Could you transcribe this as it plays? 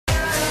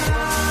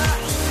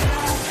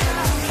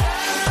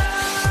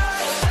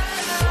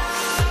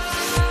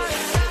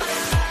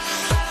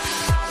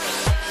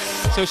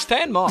So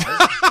Stan Mars,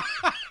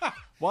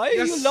 why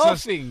are you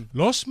laughing?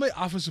 Los my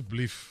af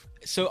asseblief.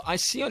 So I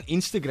see on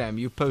Instagram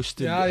you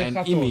posted Ja, jy an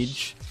gaat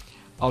image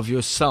of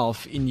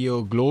yourself in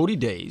your glory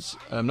days.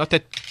 Not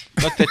that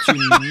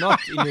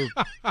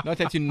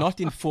you're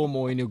not in form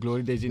or in your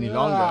glory days any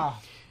longer.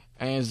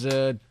 As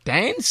a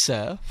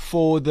dancer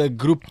for the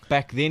group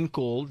back then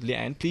called,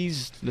 Leanne,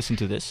 please listen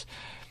to this,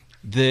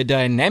 the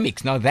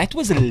Dynamics. Now that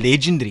was a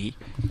legendary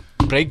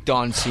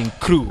breakdancing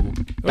crew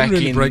back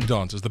Really in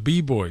breakdancers, the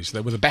B-boys. They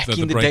were back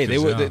in the day.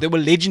 They were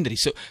legendary.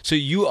 So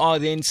you are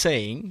then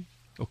saying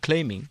or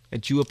claiming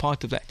that you were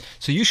part of that.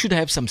 So you should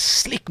have some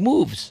slick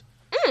moves.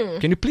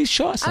 Can you please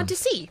show us some? To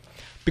see.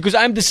 Because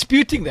I'm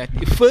disputing that.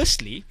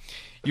 Firstly,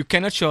 you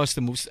cannot show us the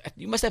moves.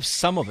 You must have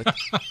some of it.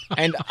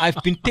 And I've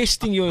been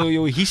testing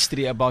your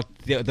history about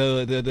the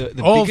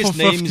biggest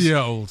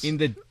names in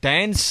the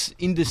dance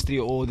industry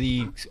or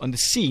on the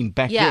scene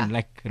back then,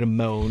 like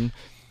Ramon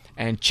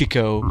and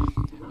Chico.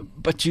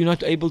 But you're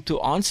not able to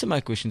answer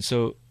my question.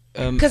 So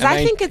because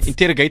I think it's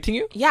interrogating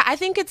you. Yeah, I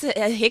think it's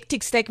a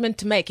hectic statement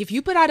to make. If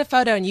you put out a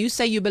photo and you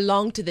say you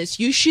belong to this,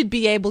 you should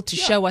be able to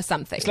show us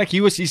something. It's like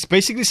he's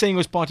basically saying he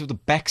was part of the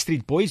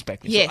Backstreet Boys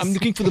back then. Yes. So I'm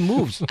looking for the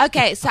moves.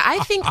 Okay, so I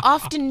think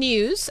after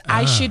news,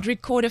 I should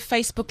record a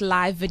Facebook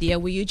Live video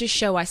where you just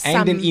show us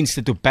and an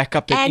Insta to back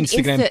up that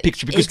Instagram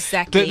picture, because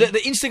exactly. the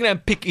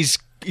Instagram pic is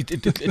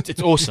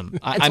it's awesome.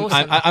 Awesome.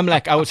 I'm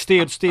like, I would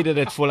stare at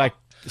it for like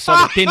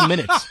solid 10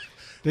 minutes.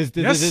 The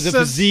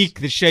physique,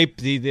 the shape,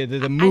 the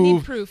move, I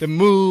need proof. the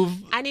move.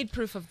 I need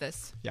proof of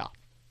this. Yeah.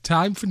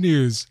 Time for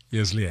news.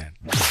 Here's Leanne.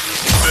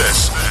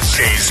 This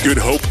is Good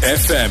Hope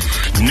FM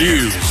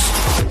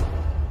News.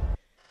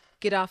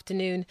 Good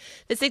afternoon.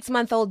 The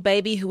 6-month-old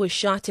baby who was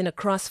shot in a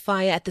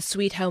crossfire at the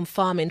Sweet Home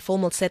Farm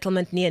informal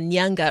settlement near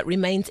Nyanga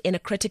remains in a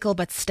critical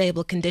but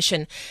stable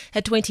condition.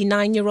 Her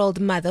 29-year-old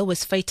mother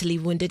was fatally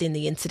wounded in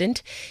the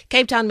incident.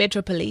 Cape Town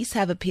Metro Police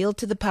have appealed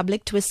to the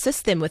public to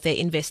assist them with their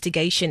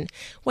investigation.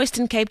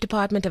 Western Cape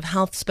Department of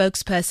Health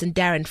spokesperson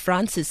Darren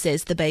Francis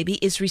says the baby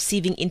is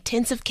receiving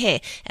intensive care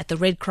at the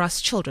Red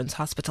Cross Children's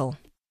Hospital.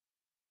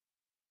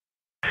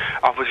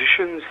 Our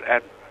physicians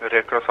at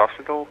Red Cross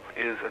Hospital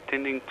is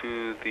attending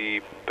to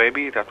the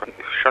baby that was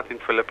shot in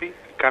Philippi.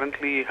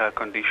 Currently, her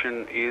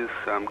condition is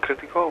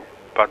critical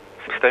but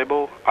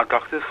stable. Our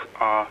doctors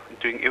are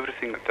doing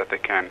everything that they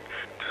can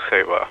to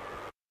save her.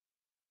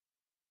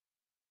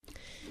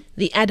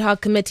 The ad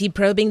hoc committee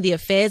probing the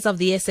affairs of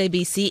the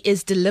SABC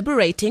is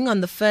deliberating on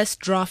the first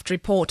draft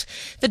report.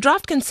 The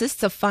draft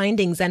consists of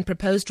findings and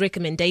proposed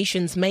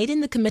recommendations made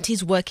in the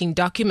committee's working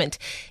document.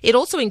 It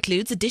also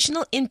includes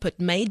additional input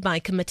made by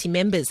committee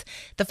members.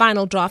 The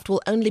final draft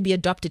will only be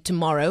adopted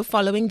tomorrow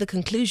following the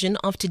conclusion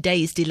of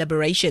today's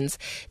deliberations.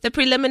 The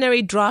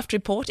preliminary draft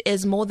report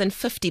is more than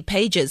 50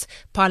 pages.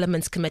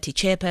 Parliament's committee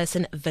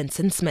chairperson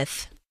Vincent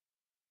Smith.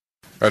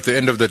 At the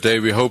end of the day,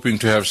 we're hoping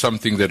to have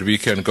something that we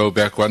can go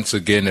back once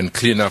again and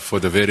clean up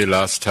for the very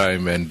last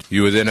time, and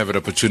you will then have an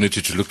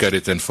opportunity to look at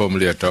it and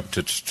formally adopt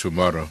it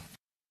tomorrow.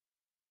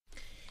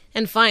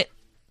 And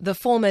the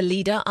former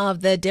leader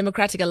of the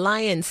Democratic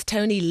Alliance,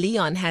 Tony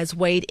Leon, has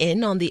weighed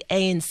in on the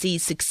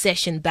ANC's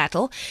succession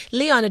battle.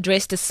 Leon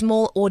addressed a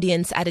small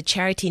audience at a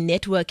charity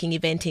networking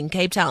event in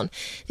Cape Town.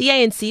 The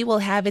ANC will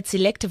have its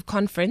elective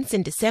conference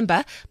in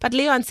December, but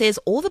Leon says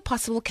all the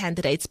possible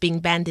candidates being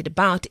bandied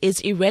about is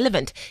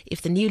irrelevant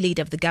if the new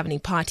leader of the governing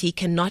party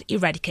cannot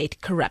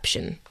eradicate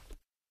corruption.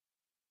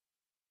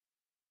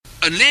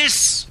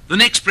 Unless the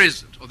next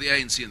president of the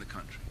ANC in the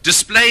country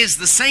displays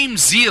the same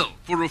zeal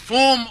for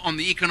reform on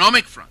the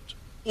economic front,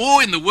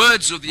 or in the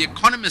words of the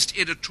Economist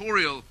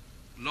editorial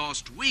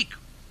last week,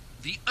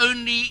 the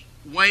only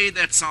way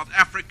that South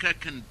Africa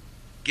can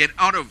get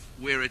out of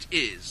where it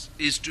is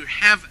to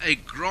have a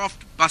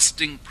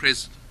graft-busting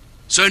president.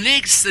 So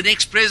the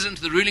next president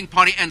of the ruling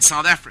party and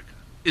South Africa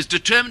is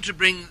determined to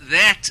bring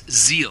that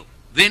zeal,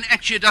 then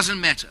actually it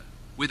doesn't matter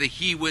whether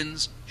he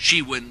wins,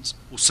 she wins,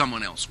 or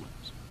someone else wins.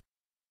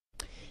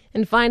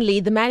 And finally,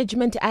 the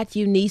management at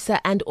UNISA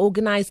and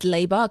organised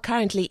labour are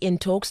currently in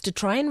talks to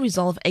try and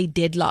resolve a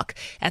deadlock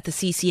at the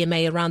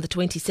CCMA around the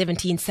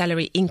 2017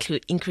 salary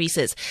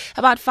increases.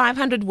 About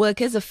 500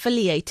 workers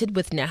affiliated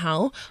with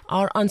NEHAO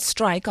are on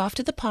strike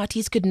after the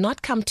parties could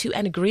not come to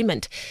an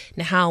agreement.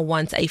 NEHAO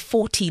wants a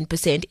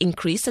 14%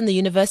 increase and the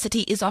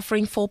university is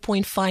offering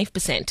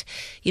 4.5%.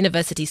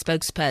 University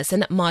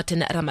spokesperson Martin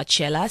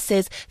Ramachela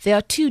says there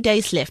are 2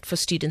 days left for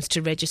students to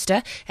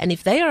register, and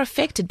if they are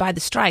affected by the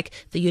strike,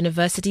 the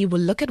university will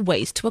look at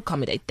ways to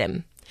accommodate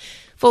them.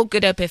 For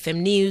Good Hope FM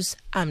News,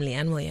 I'm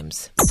Leanne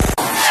Williams.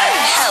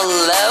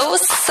 Hello,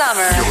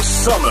 summer. Your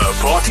summer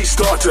party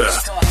starter.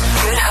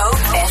 Good Hope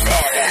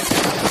FM.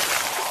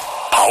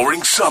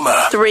 Powering summer.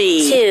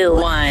 3, 2,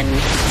 1.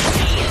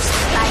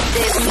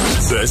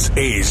 This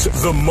is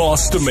the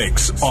Master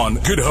Mix on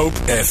Good Hope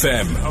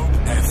FM.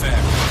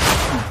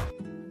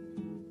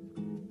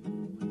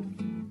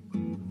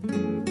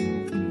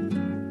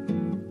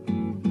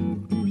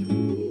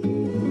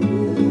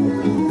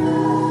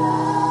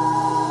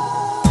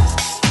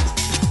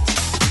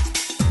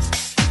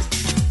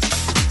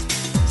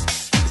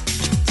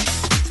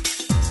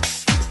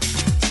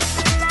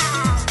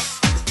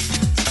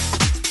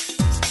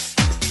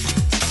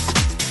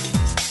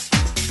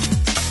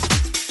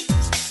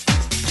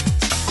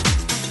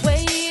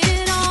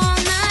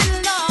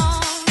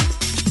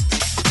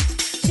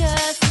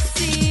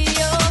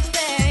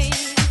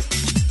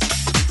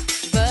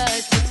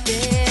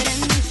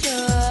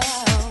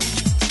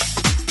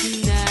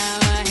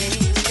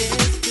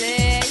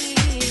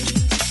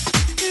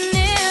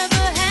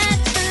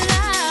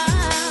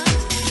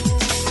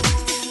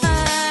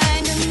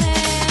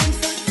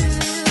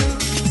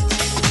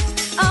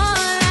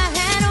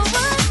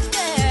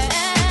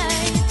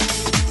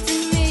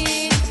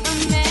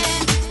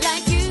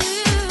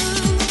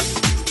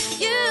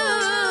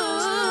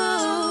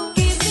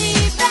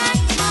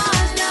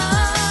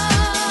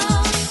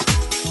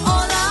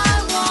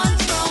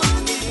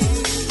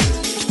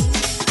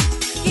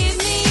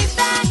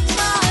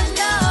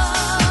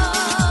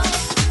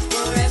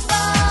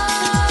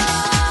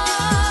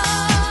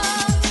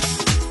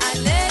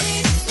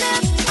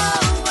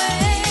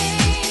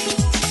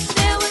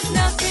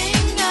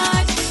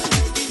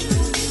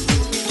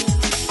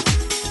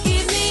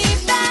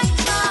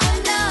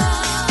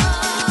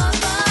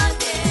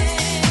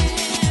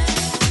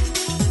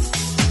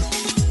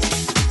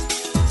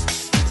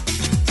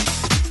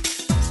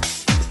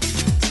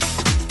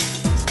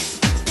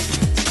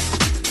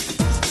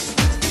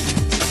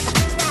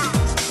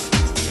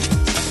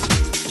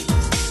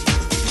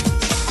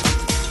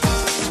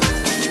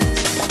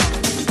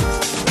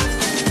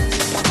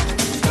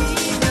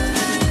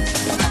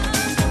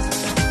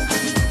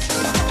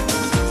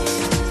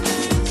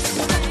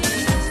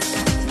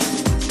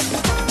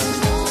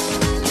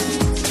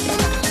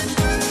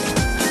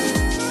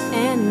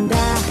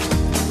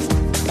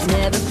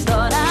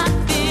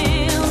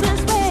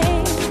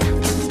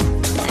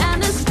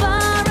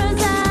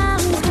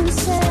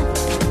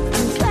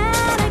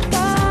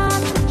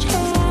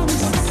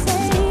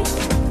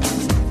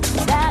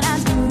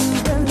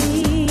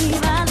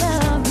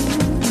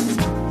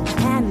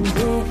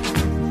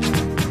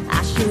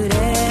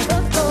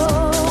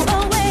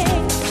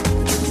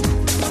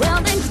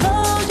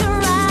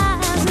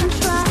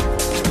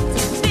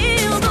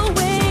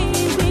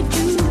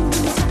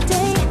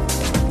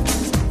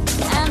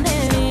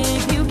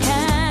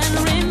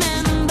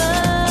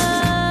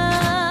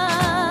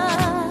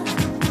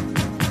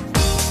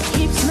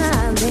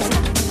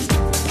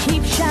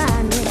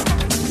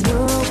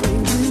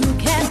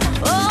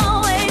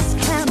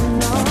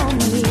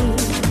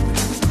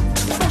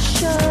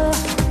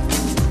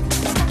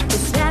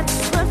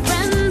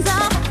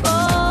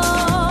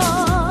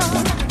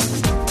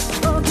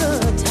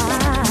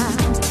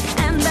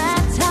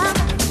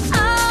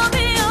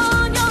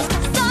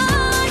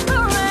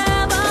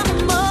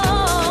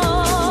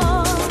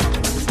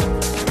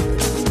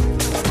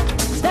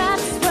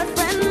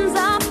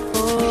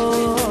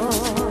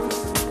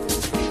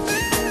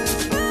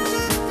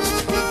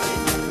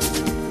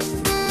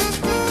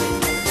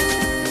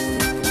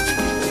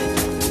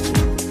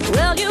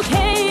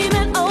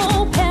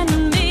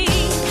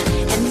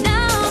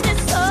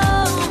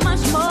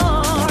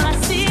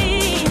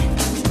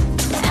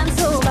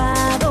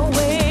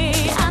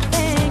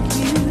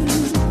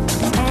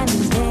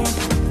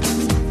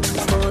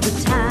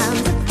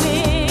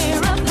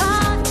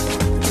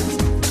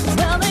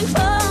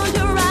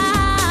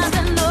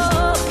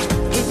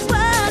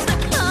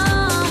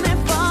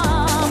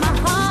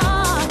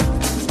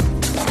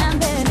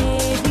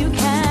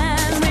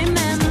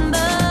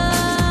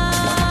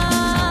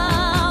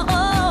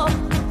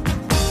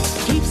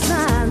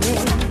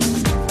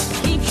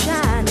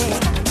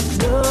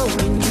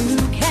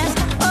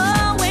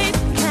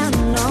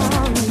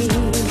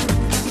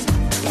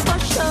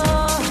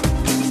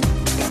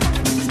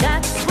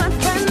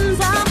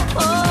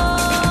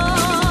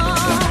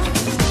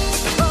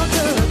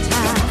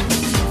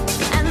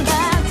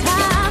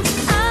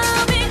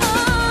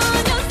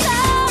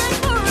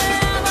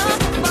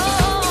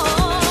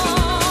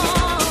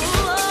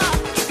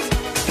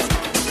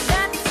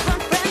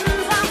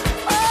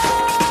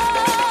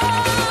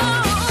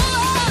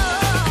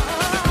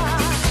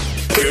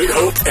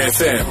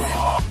 FM.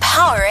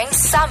 Powering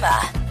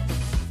summer.